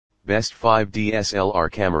Best 5 DSLR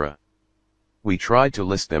camera. We tried to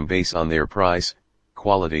list them based on their price,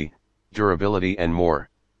 quality, durability and more.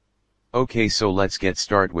 Okay, so let's get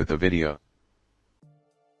started with the video.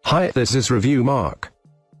 Hi, this is Review Mark.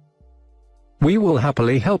 We will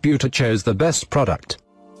happily help you to choose the best product.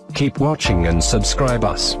 Keep watching and subscribe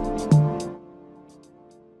us.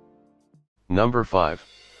 Number 5.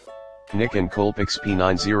 Nikon COOLPIX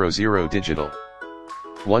P900 Digital.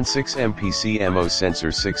 16MP CMOS sensor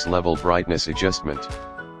 6-level brightness adjustment.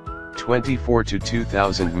 24 to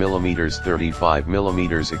 2000 mm 35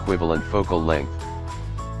 mm equivalent focal length.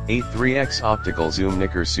 8.3x optical zoom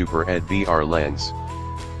Nikon Super Ed VR lens.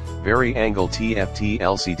 Vari angle TFT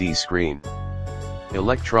LCD screen.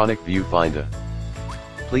 Electronic viewfinder.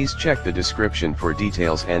 Please check the description for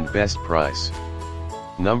details and best price.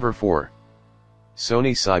 Number 4.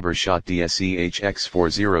 Sony CyberShot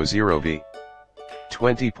DSC-HX400V.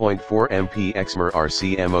 20.4MP XMR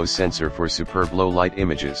RCMO sensor for superb low-light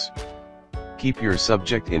images. Keep your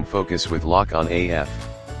subject in focus with lock-on AF.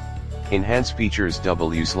 Enhance features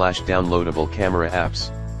W/downloadable camera apps.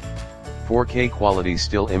 4K quality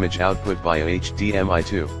still image output via HDMI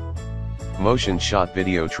 2. Motion shot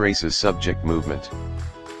video traces subject movement.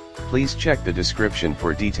 Please check the description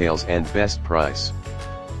for details and best price.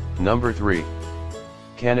 Number 3.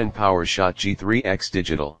 Canon PowerShot G3X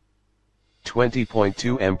Digital.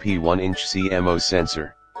 20.2MP 1-inch CMOS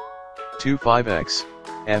sensor. 25x,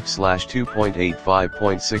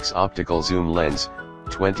 f/2.85.6 optical zoom lens,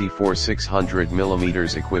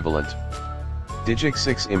 24/600mm equivalent. Digic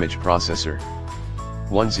 6 image processor.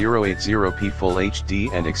 1080p Full HD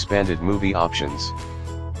and expanded movie options.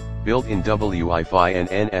 Built-in Wi-Fi and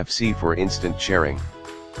NFC for instant sharing.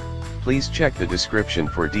 Please check the description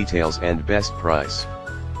for details and best price.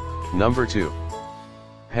 Number 2.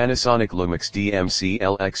 Panasonic Lumix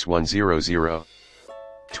DMC-LX100.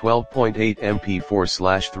 12.8MP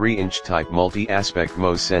 4/3-inch type multi-aspect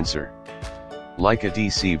MOS sensor. Leica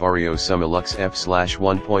DC Vario Summilux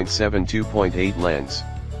f/1.7 2.8 lens.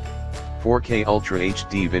 4K Ultra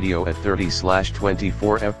HD video at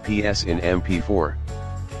 30/24 fps in MP4.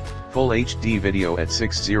 Full HD video at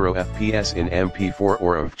 60 fps in MP4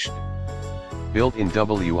 or AVG. Built-in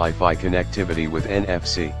Wi-Fi connectivity with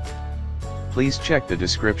NFC. Please check the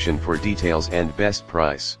description for details and best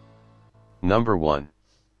price. Number 1.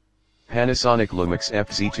 Panasonic Lumix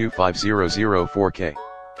FZ2500 4K.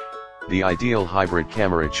 The ideal hybrid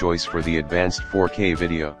camera choice for the advanced 4K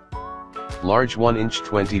video. Large 1-inch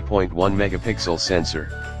 20.1 megapixel sensor.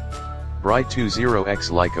 Bright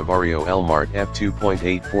 20x Leica Vario Elmart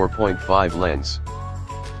f2.8 4.5 lens.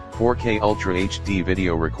 4K Ultra HD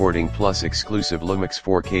video recording plus exclusive Lumix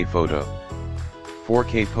 4K photo.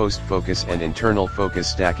 4K post-focus and internal focus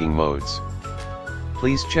stacking modes.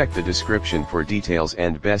 Please check the description for details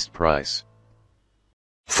and best price.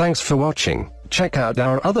 Thanks for watching. Check out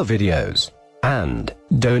our other videos. And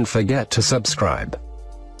don't forget to subscribe.